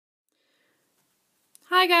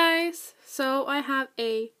Hi guys! So I have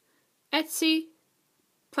a Etsy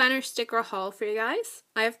planner sticker haul for you guys.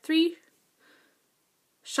 I have 3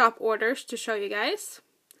 shop orders to show you guys.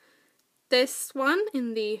 This one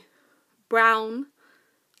in the brown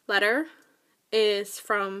letter is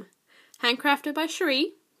from HandcraftedbySheree.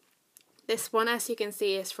 This one, as you can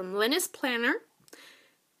see, is from LinnizPlanner.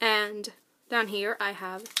 And down here I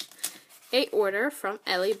have a order from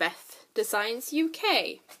EllieBethDesigns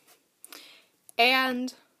UK.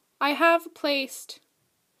 And I have placed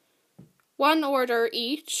 1 order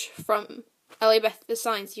each from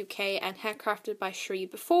EllieBethDesigns UK and HandcraftedbySheree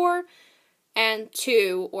before, and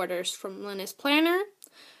 2 orders from LinnizPlanner.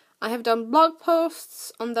 I have done blog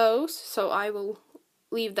posts on those, so I will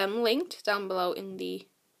leave them linked down below in the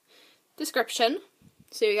description,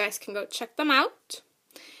 so you guys can go check them out.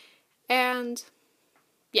 And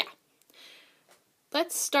yeah,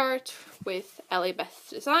 let's start with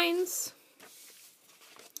EllieBethDesigns.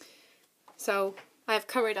 So I've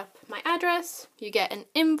covered up my address. You get an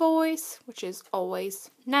invoice, which is always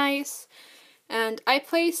nice. And I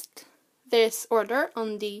placed this order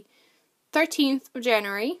on the 13th of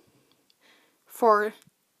January for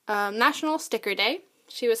National Sticker Day.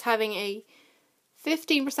 She was having a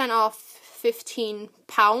 15% off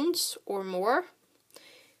 £15 or more.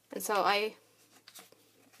 And so I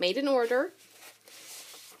made an order.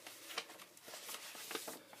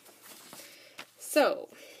 So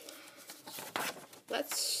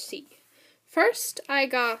let's see. First, I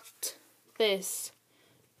got this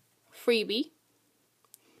freebie,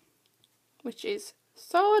 which is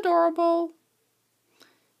so adorable.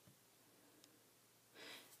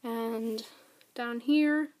 And down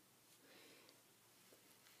here,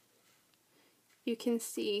 you can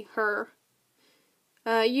see her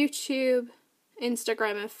YouTube,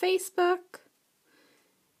 Instagram, and Facebook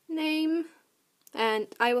name. And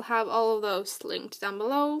I will have all of those linked down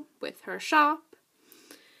below with her shop.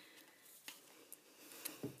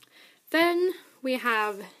 Then we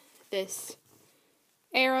have this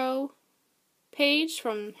arrow page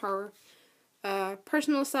from her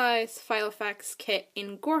personal size file effects kit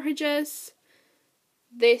in Gorgeous.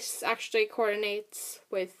 This actually coordinates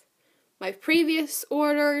with my previous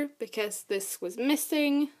order because this was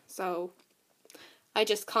missing, so I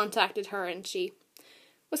just contacted her and she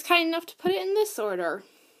was kind enough to put it in this order.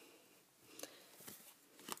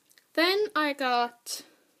 Then I got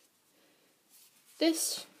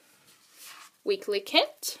this weekly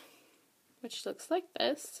kit, which looks like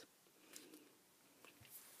this.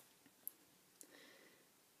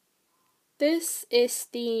 This is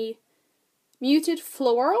the Muted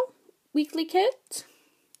Floral weekly kit,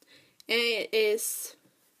 and it is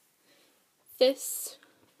this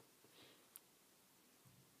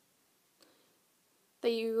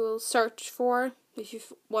that you will search for if you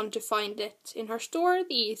want to find it in her store,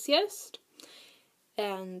 the easiest.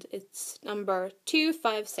 And it's number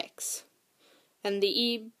 256. And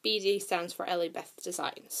the EBD stands for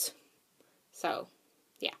EllieBethDesigns. So,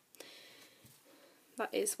 yeah.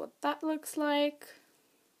 That is what that looks like.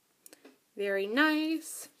 Very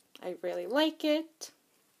nice. I really like it.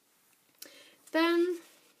 Then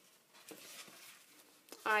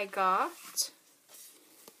I got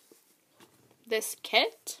this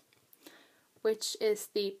kit, which is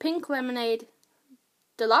the Pink Lemonade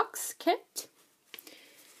Deluxe kit.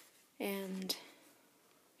 And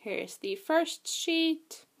here's the first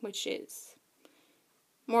sheet, which is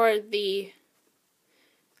more the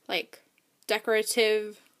like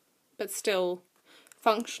decorative but still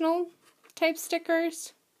functional type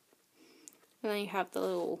stickers. And then you have the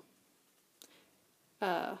little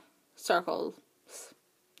circles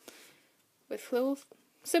with little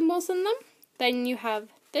symbols in them. Then you have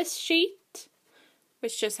this sheet,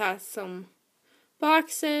 which just has some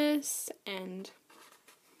boxes, and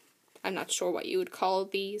I'm not sure what you would call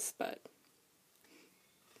these, but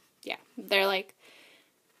yeah, they're like,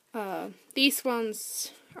 these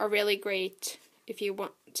ones are really great if you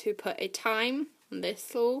want to put a time on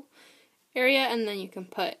this little area, and then you can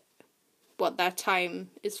put what that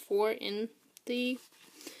time is for in the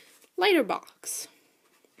lighter box.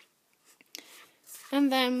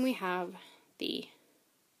 And then we have the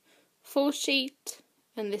full sheet,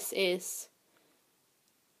 and this is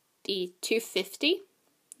the 250,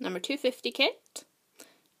 number 250 kit.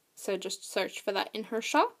 So just search for that in her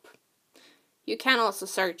shop. You can also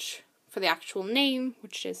search for the actual name,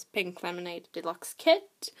 which is Pink Lemonade Deluxe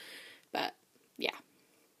Kit. But yeah,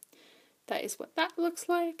 that is what that looks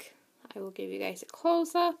like. I will give you guys a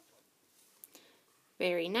close-up.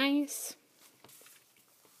 Very nice.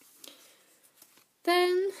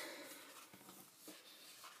 Then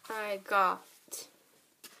I got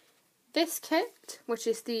this kit, which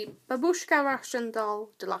is the Babushka Russian Doll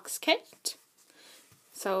Deluxe Kit.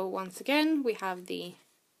 So once again, we have the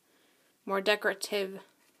more decorative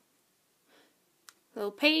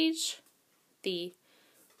little page, the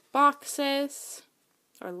boxes,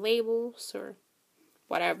 or labels, or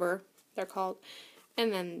whatever they're called,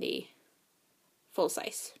 and then the full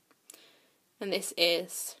size. And this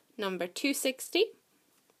is number 260.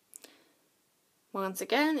 Once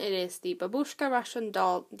again, it is the Babushka Russian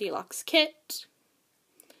Doll Deluxe Kit.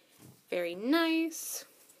 Very nice.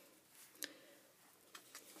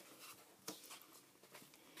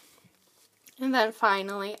 And then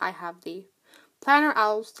finally, I have the Planner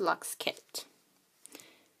Owls Deluxe Kit,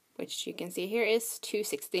 which you can see here is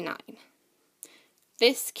 $269.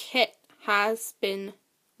 This kit has been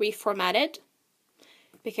reformatted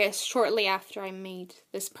because shortly after I made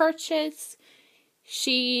this purchase,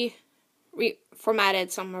 she reformatted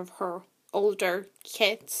some of her older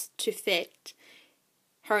kits to fit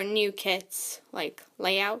her new kit's like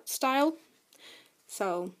layout style.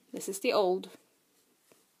 So this is the old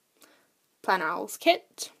Planner Owls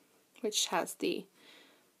kit, which has the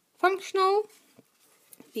functional,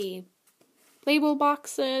 the label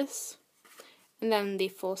boxes, and then the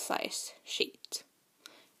full-size sheet.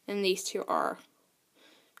 And these two are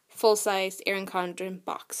full-size Erin Condren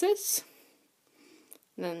boxes.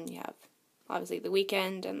 And then you have obviously the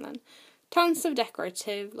weekend, and then tons of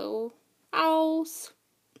decorative little owls.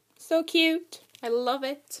 So cute. I love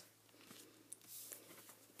it.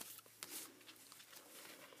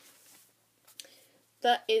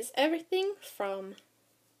 That is everything from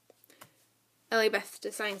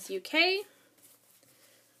EllieBethDesigns UK.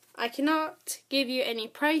 I cannot give you any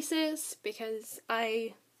prices because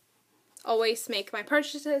I always make my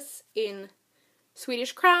purchases in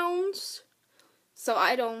Swedish crowns, so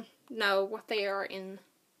I don't know what they are in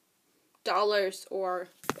dollars or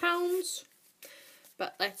pounds.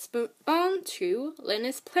 But let's move on to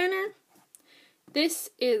LinnizPlanner. This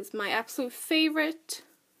is my absolute favorite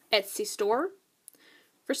Etsy store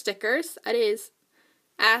for stickers. It is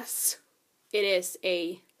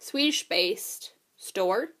a Swedish-based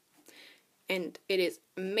store, and it is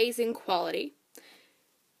amazing quality.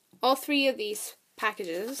 All three of these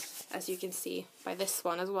packages, as you can see by this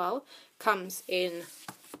one as well, comes in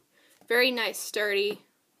very nice sturdy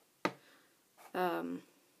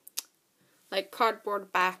like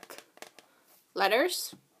cardboard back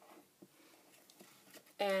letters,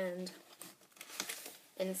 and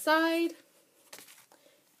inside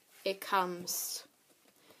it comes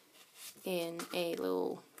in a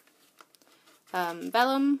little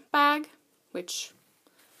vellum bag, which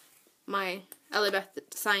my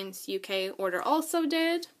EllieBethDesigns UK order also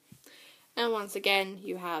did. And once again,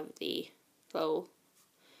 you have the little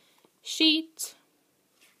sheet,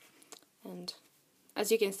 and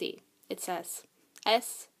as you can see, it says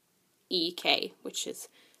SEK, which is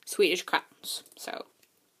Swedish crowns. So,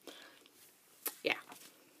 yeah.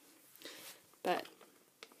 But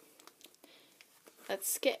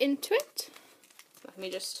let's get into it. Let me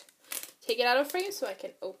just take it out of frame so I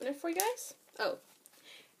can open it for you guys. Oh,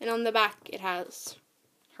 and on the back it has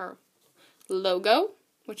her logo,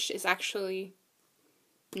 which is actually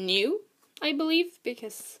new, I believe,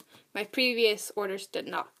 because my previous orders did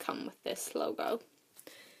not come with this logo.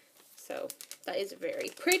 So that is very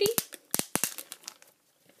pretty.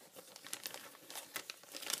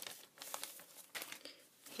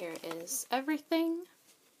 Here is everything.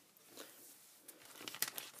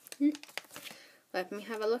 Let me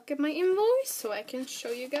have a look at my invoice so I can show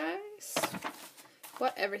you guys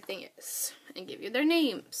what everything is and give you their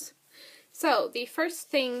names. So the first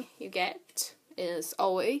thing you get is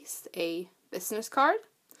always a business card,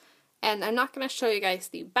 and I'm not going to show you guys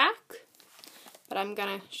the back, but I'm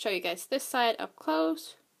going to show you guys this side up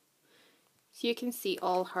close so you can see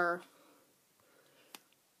all her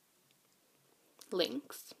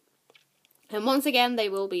links. And once again, they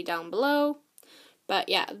will be down below. But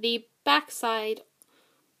yeah, the back side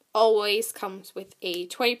always comes with a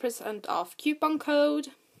 20% off coupon code,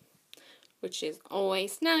 which is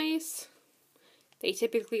always nice. They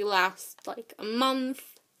typically last like a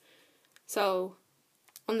month. So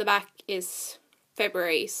on the back is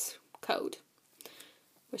February's code,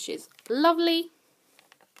 which is lovely.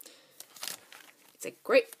 It's a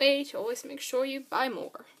great way to always make sure you buy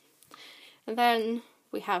more. And then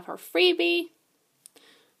we have her freebie,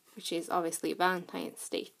 which is obviously Valentine's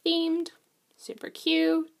Day themed. Super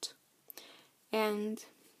cute. And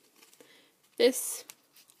this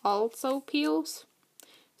also peels,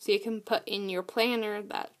 so you can put in your planner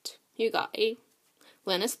that you got a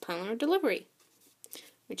LinnizPlanner delivery,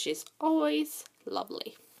 which is always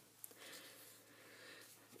lovely.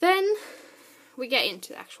 Then we get into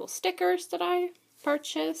the actual stickers that I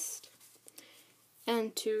purchased.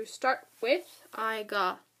 And to start with, I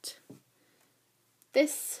got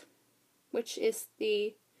this, which is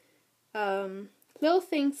the Little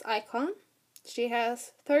Things icon. She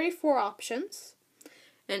has 34 options,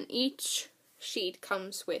 and each sheet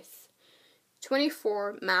comes with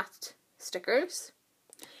 24 matte stickers.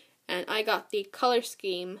 And I got the color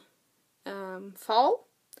scheme Fall,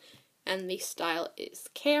 and the style is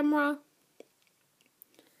Camera.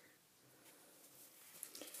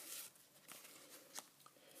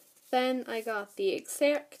 Then I got the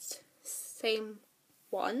exact same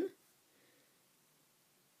one.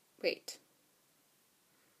 Wait.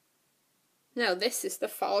 No, this is the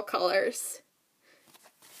fall colors.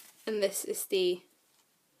 And this is the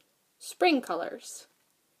spring colors.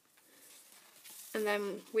 And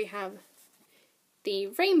then we have the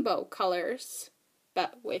rainbow colors,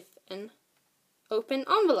 but with an open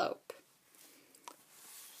envelope.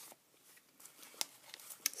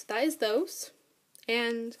 So that is those.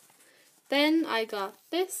 And then I got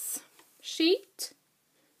this sheet,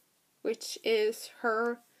 which is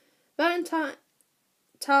her Valentine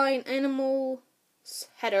Animals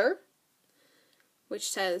header, which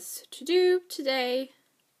says to do today,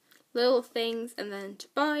 little things, and then to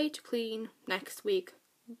buy, to clean next week,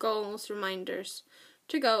 goals, reminders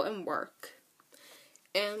to go and work.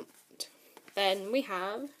 And then we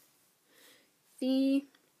have the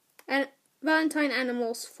Valentine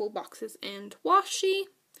Animals full boxes and washi.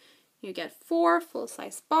 You get 4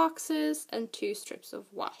 full-size boxes and 2 strips of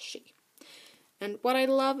washi. And what I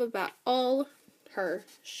love about all her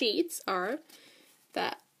sheets are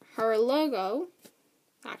that her logo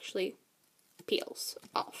actually peels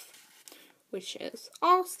off, which is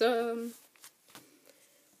awesome.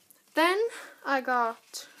 Then I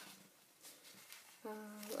got,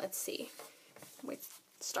 let's see, let's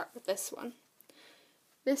start with this one.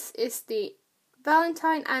 This is the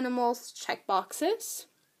Valentine Animals check boxes.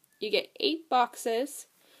 You get 8 boxes,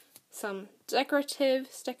 some decorative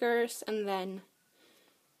stickers, and then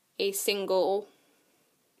a single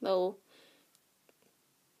little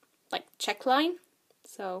check line.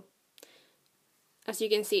 So as you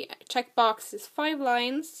can see, a check box is 5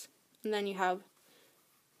 lines, and then you have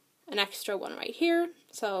an extra one right here.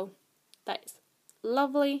 So that is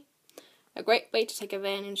lovely. A great way to take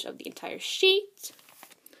advantage of the entire sheet.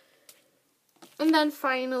 And then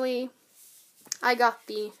finally, I got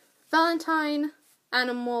the Valentine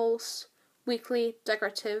Animals Weekly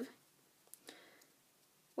Decorative,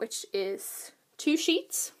 which is 2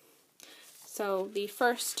 sheets. So the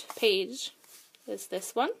first page is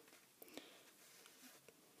this one.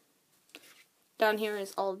 Down here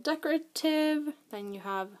is all decorative. Then you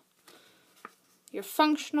have your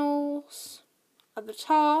functionals at the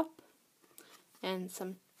top, and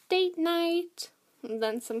some date night, and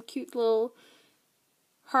then some cute little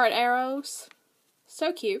heart arrows.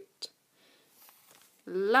 So cute.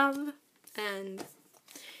 Love. And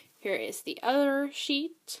here is the other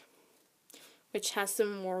sheet, which has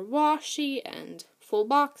some more washi and full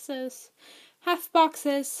boxes, half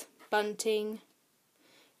boxes, bunting,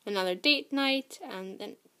 another date night, and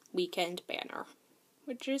then weekend banner,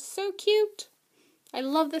 which is so cute. I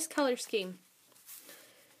love this color scheme.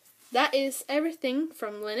 That is everything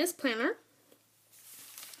from LinnizPlanner.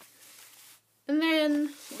 And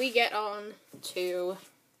then we get on to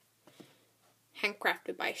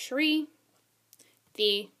HandcraftedbySheree.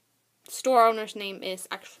 The store owner's name is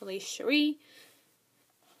actually Sheree.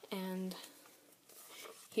 And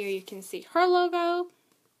here you can see her logo.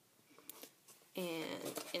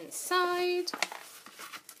 And inside,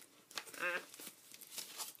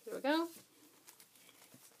 here we go.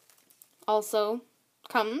 Also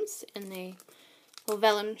comes in a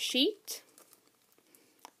vellum sheet.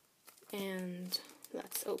 And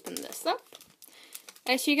let's open this up.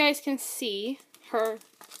 As you guys can see, her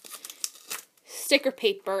sticker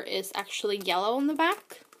paper is actually yellow on the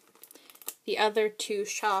back. The other 2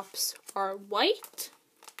 shops are white,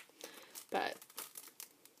 but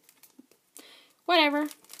whatever.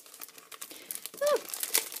 Oh,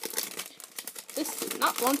 this did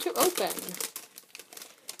not want to open.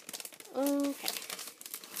 Okay.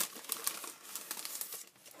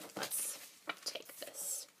 Let's take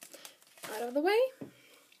this out of the way.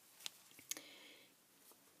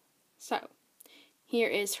 So, here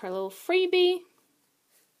is her little freebie.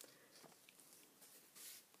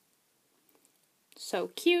 So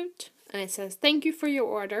cute. And it says, thank you for your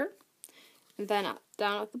order. And then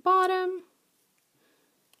down at the bottom,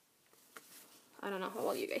 I don't know how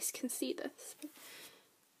well you guys can see this.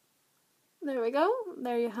 There we go.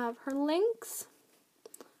 There you have her links,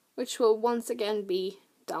 which will once again be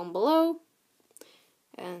down below,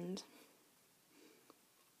 and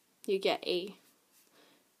you get a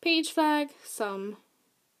page flag, some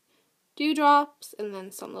dewdrops, and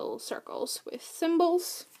then some little circles with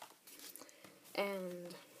symbols.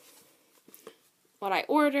 And what I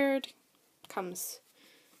ordered comes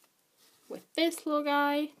with this little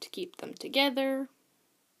guy to keep them together.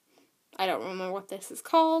 I don't remember what this is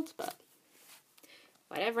called, but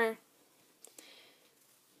whatever.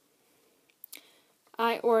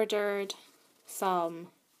 I ordered some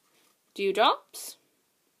dewdrops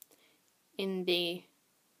in the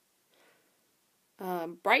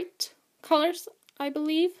bright colors, I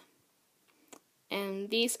believe. And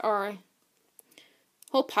these are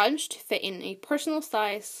hole punched to fit in a personal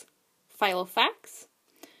size Filofax.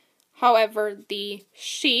 However, the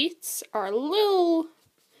sheets are a little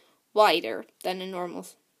wider than a normal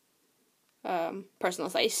personal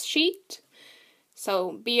size sheet,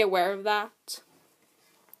 so be aware of that.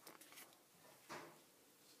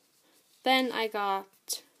 Then I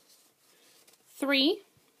got 3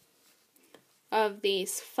 of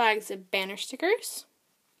these flags of banner stickers,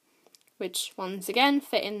 which once again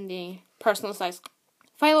fit in the personal size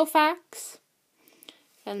Filofax.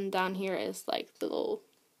 And down here is like the little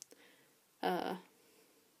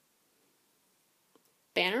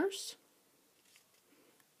banners,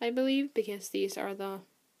 I believe, because these are the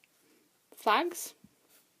flags.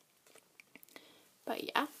 But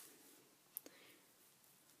yeah,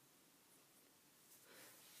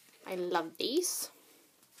 I love these.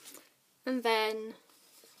 And then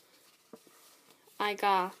I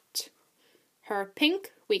got her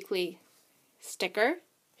pink weekly sticker.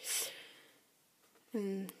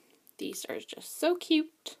 And these are just so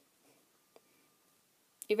cute.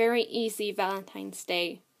 A very easy Valentine's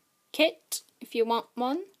Day kit if you want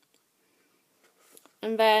one.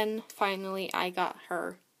 And then finally I got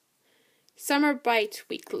her Summer Bite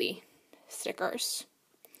weekly stickers,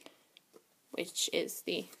 which is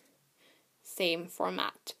the same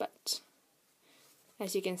format, but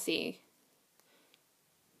as you can see,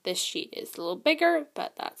 this sheet is a little bigger,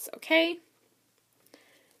 but that's okay.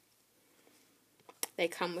 They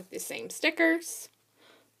come with the same stickers,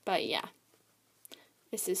 but yeah,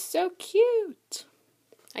 this is so cute.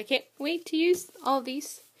 I can't wait to use all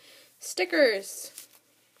these stickers.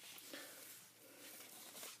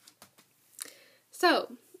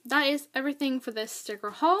 So, that is everything for this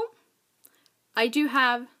sticker haul. I do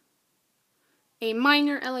have a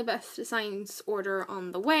minor EllieBethDesigns order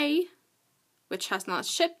on the way, which has not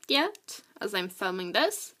shipped yet as I'm filming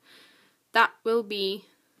this. That will be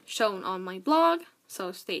shown on my blog,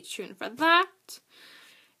 so stay tuned for that.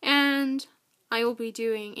 And I will be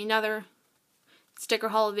doing another sticker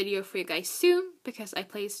haul video for you guys soon, because I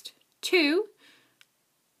placed 2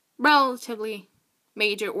 relatively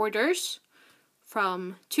major orders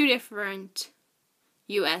from 2 different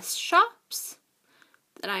US shops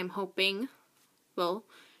that I'm hoping will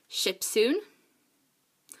ship soon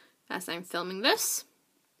as I'm filming this.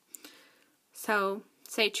 So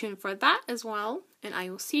stay tuned for that as well, and I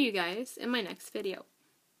will see you guys in my next video.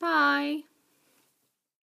 Bye!